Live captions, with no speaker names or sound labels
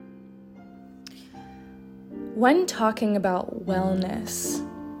When talking about wellness,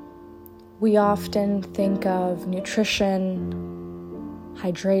 we often think of nutrition,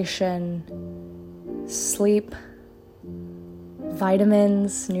 hydration, sleep,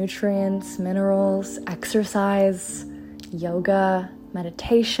 vitamins, nutrients, minerals, exercise, yoga,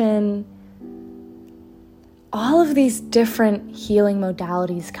 meditation. All of these different healing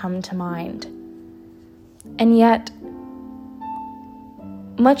modalities come to mind. And yet,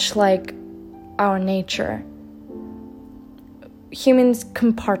 much like our nature, humans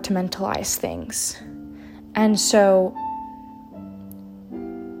compartmentalize things. And so,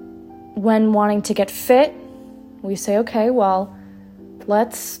 when wanting to get fit, we say, okay, well,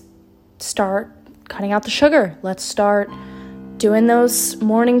 let's start cutting out the sugar. Let's start doing those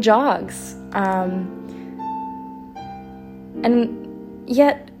morning jogs. And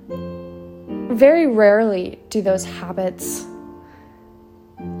yet, very rarely do those habits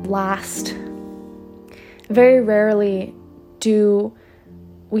last. Very rarely do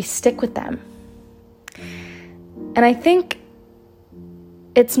we stick with them. And I think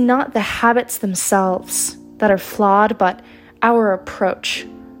it's not the habits themselves that are flawed, but our approach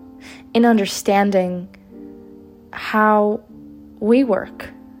in understanding how we work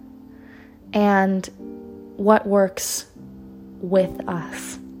and what works with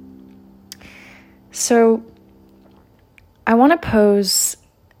us. So I want to pose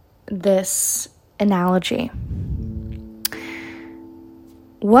this analogy.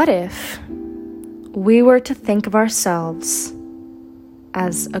 What if we were to think of ourselves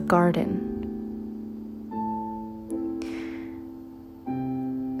as a garden?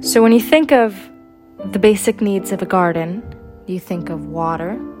 So when you think of the basic needs of a garden, you think of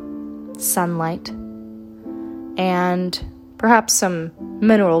water, sunlight, and perhaps some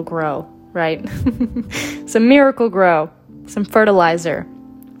mineral grow, right? Some miracle grow, some fertilizer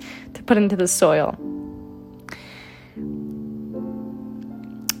to put into the soil.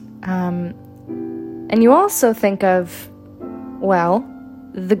 And you also think of, well,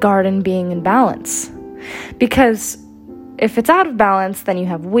 the garden being in balance. Because if it's out of balance, then you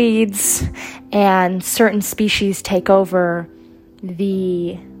have weeds and certain species take over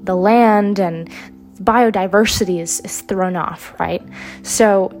the land and biodiversity is thrown off, right?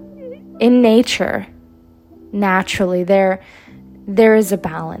 So in nature, naturally, there is a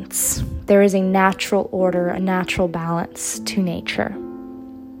balance. There is a natural order, a natural balance to nature.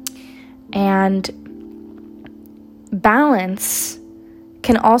 And balance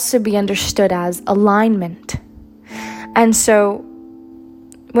can also be understood as alignment. And so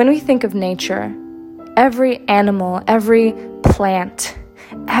when we think of nature, every animal, every plant,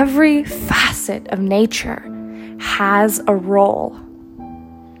 every facet of nature has a role.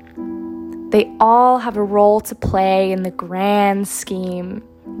 They all have a role to play in the grand scheme,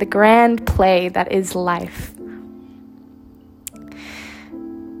 the grand play that is life.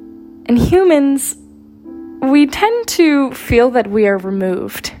 And humans, we tend to feel that we are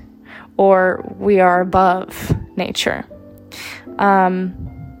removed or we are above nature. And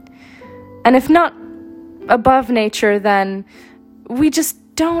if not above nature, then we just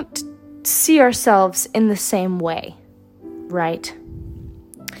don't see ourselves in the same way, right?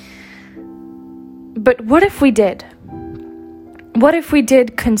 But what if we did? What if we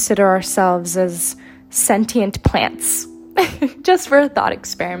did consider ourselves as sentient plants? Just for a thought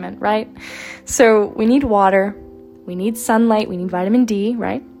experiment, right? So we need water, we need sunlight, we need vitamin D,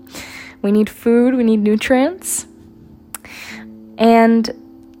 right? We need food, we need nutrients. And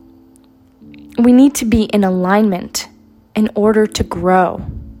we need to be in alignment in order to grow,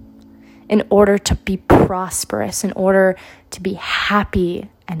 in order to be prosperous, in order to be happy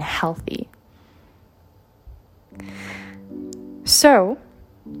and healthy. So,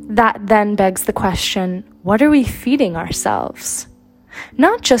 that then begs the question, what are we feeding ourselves?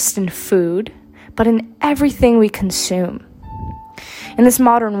 Not just in food, but in everything we consume. In this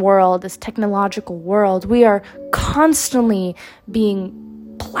modern world, this technological world, we are constantly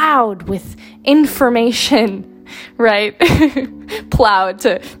being plowed with information, right? Plowed,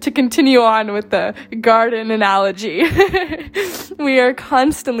 to continue on with the garden analogy. We are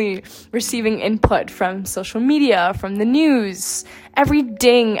constantly receiving input from social media, from the news, every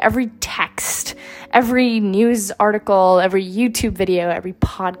ding, every text, every news article, every YouTube video, every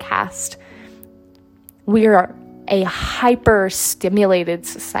podcast. We are a hyper-stimulated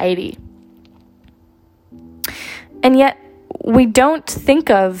society. And yet, we don't think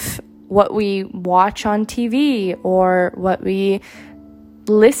of what we watch on TV or what we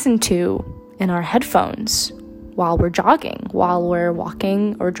listen to in our headphones while we're jogging, while we're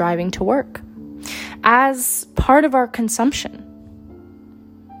walking or driving to work, as part of our consumption.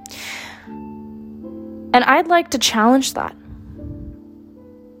 And I'd like to challenge that.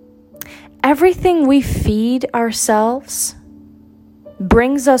 Everything we feed ourselves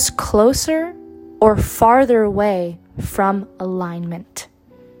brings us closer or farther away from alignment.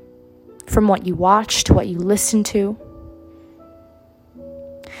 From what you watch to what you listen to.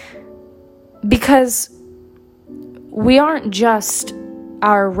 Because we aren't just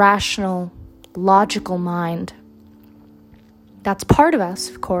our rational, logical mind. That's part of us,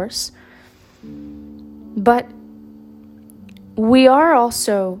 of course. But we are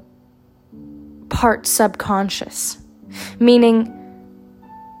also part subconscious, meaning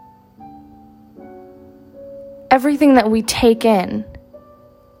everything that we take in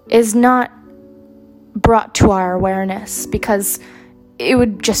is not brought to our awareness because it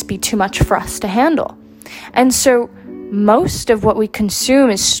would just be too much for us to handle. And so most of what we consume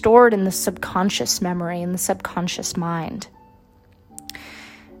is stored in the subconscious memory, in the subconscious mind.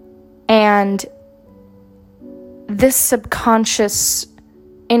 And this subconscious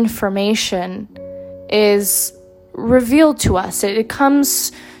information is revealed to us. It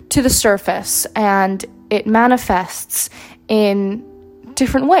comes to the surface and it manifests in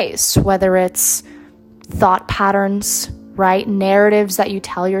different ways, whether it's thought patterns, right? Narratives that you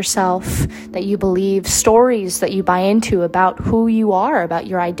tell yourself, that you believe, stories that you buy into about who you are, about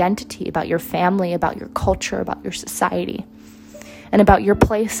your identity, about your family, about your culture, about your society, and about your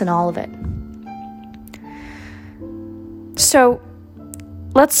place in all of it. So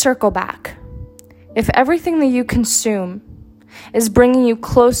let's circle back. If everything that you consume is bringing you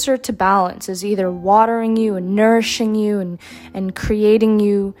closer to balance, is either watering you and nourishing you and creating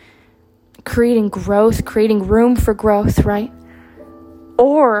growth, creating room for growth, right?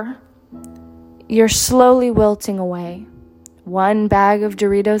 Or you're slowly wilting away, one bag of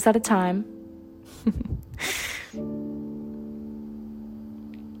Doritos at a time.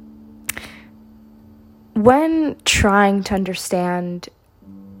 When trying to understand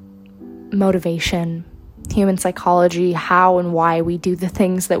motivation, human psychology, how and why we do the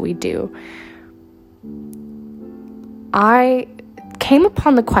things that we do, I came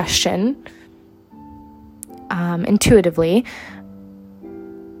upon the question intuitively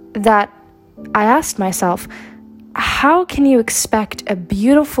that I asked myself, how can you expect a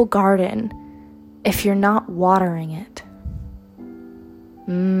beautiful garden if you're not watering it?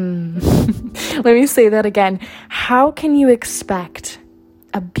 Let me say that again. How can you expect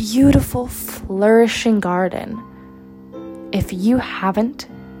a beautiful, flourishing garden if you haven't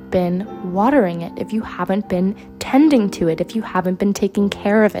been watering it, if you haven't been tending to it, if you haven't been taking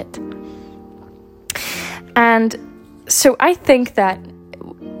care of it? And so I think that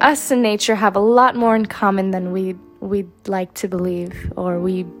us and nature have a lot more in common than we'd like to believe, or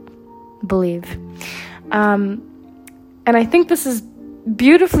we believe. And I think this is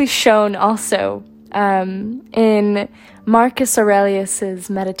beautifully shown also in Marcus Aurelius's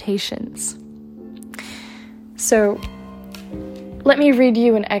Meditations. So let me read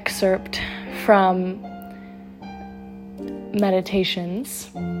you an excerpt from Meditations.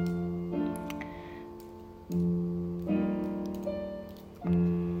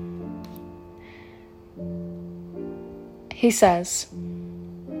 He says,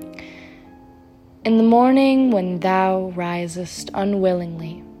 "In the morning when thou risest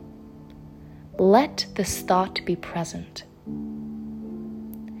unwillingly, let this thought be present.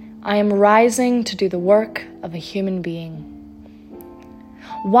 I am rising to do the work of a human being.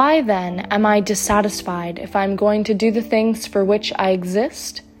 Why then am I dissatisfied if I am going to do the things for which I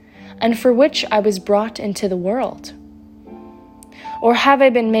exist and for which I was brought into the world? Or have I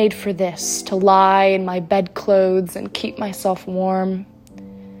been made for this, to lie in my bedclothes and keep myself warm?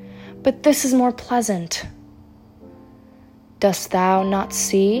 But this is more pleasant. Dost thou not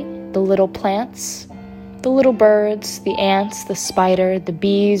see the little plants, the little birds, the ants, the spider, the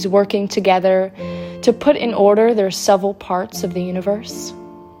bees working together to put in order their several parts of the universe?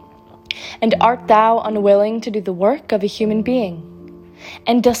 And art thou unwilling to do the work of a human being?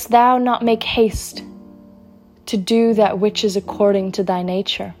 And dost thou not make haste to do that which is according to thy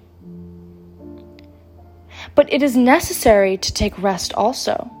nature? But it is necessary to take rest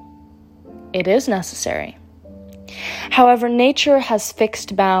also. It is necessary. However, nature has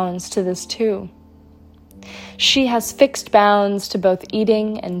fixed bounds to this too. She has fixed bounds to both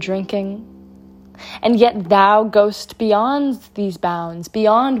eating and drinking. And yet thou goest beyond these bounds,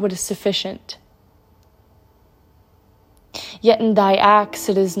 beyond what is sufficient. Yet in thy acts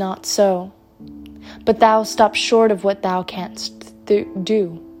it is not so. But thou stop short of what thou canst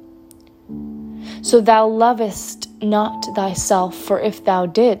do. So thou lovest not thyself, for if thou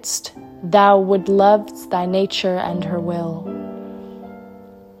didst, thou would love thy nature and her will."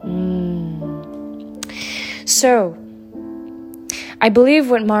 So, I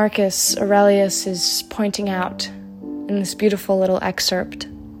believe what Marcus Aurelius is pointing out in this beautiful little excerpt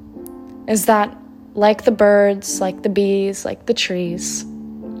is that, like the birds, like the bees, like the trees,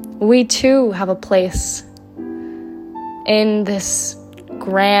 we too have a place in this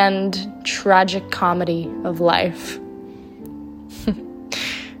grand, tragic comedy of life.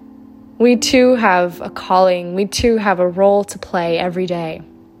 We too have a calling. We too have a role to play every day.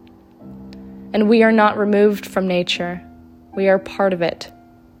 And we are not removed from nature. We are part of it.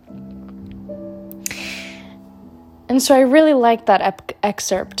 And so I really like that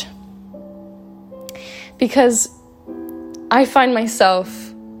excerpt, because I find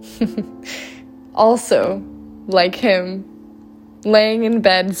myself also, like him, laying in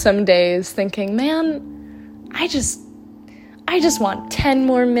bed some days thinking, man, I just want 10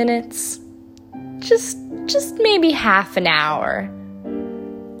 more minutes, just maybe half an hour,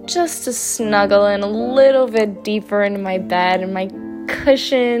 just to snuggle in a little bit deeper into my bed and my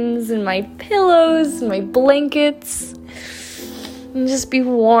cushions and my pillows and my blankets, and just be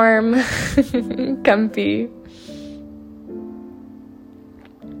warm, comfy.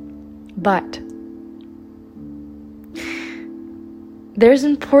 But there's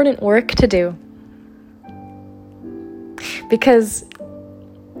important work to do, because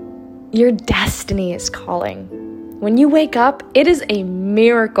your destiny is calling. When you wake up, it is a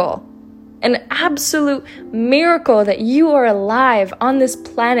miracle, an absolute miracle that you are alive on this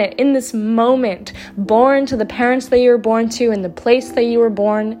planet, in this moment, born to the parents that you were born to, in the place that you were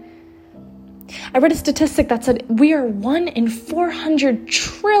born. I read a statistic that said we are 1 in 400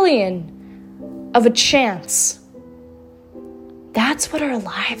 trillion of a chance. That's what our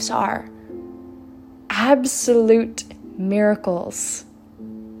lives are. Absolute miracles.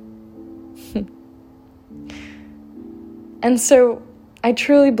 And so I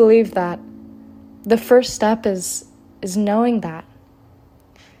truly believe that the first step is knowing that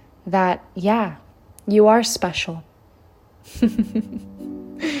yeah, you are special.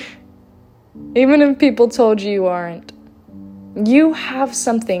 Even if people told you aren't, you have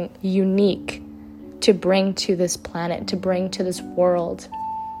something unique to bring to this planet, to bring to this world,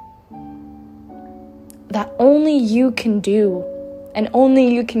 that only you can do and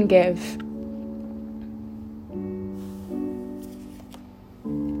only you can give.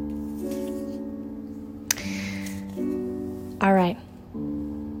 All right,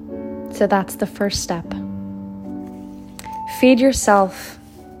 so that's the first step. Feed yourself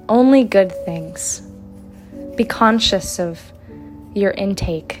only good things. Be conscious of your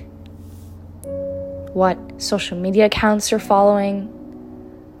intake, what social media accounts you're following,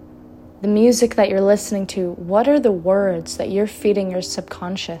 the music that you're listening to. What are the words that you're feeding your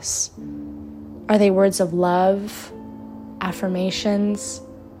subconscious? Are they words of love, affirmations?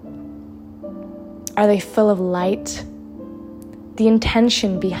 Are they full of light? The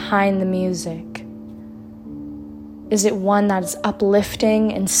intention behind the music. Is it one that is uplifting,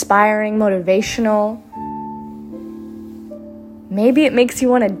 inspiring, motivational? Maybe it makes you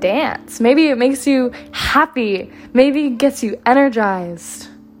want to dance. Maybe it makes you happy. Maybe it gets you energized.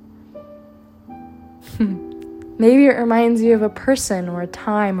 Maybe it reminds you of a person or a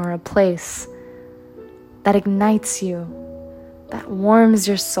time or a place that ignites you, that warms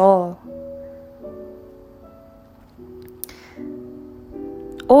your soul.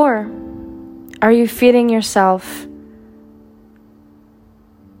 Or are you feeding yourself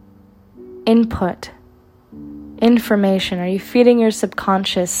input, information? Are you feeding your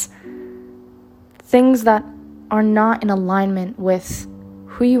subconscious things that are not in alignment with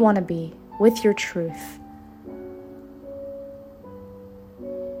who you want to be, with your truth?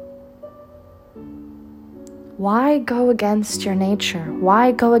 Why go against your nature?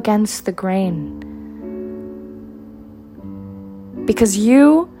 Why go against the grain? Because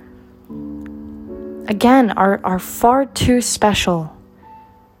you, again, are far too special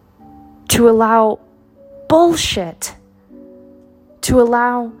to allow bullshit, to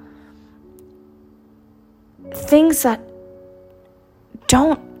allow things that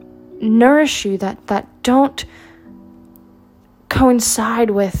don't nourish you, that don't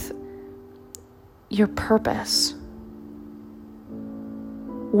coincide with your purpose,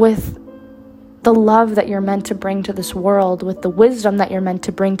 with the love that you're meant to bring to this world, with the wisdom that you're meant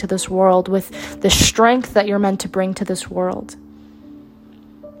to bring to this world, with the strength that you're meant to bring to this world.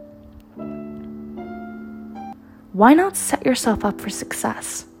 Why not set yourself up for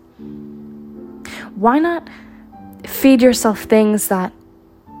success? Why not feed yourself things that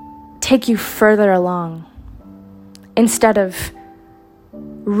take you further along, instead of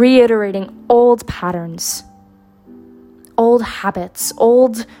reiterating old patterns, old habits,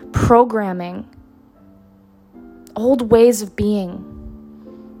 old programming old ways of being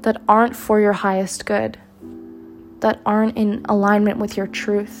that aren't for your highest good, that aren't in alignment with your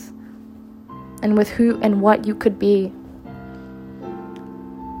truth and with who and what you could be.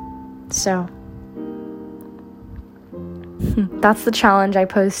 So, that's the challenge I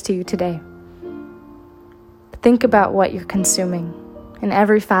pose to you today. Think about what you're consuming in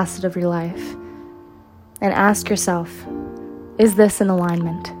every facet of your life and ask yourself, is this in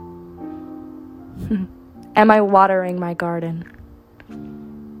alignment? Am I watering my garden?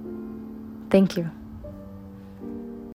 Thank you.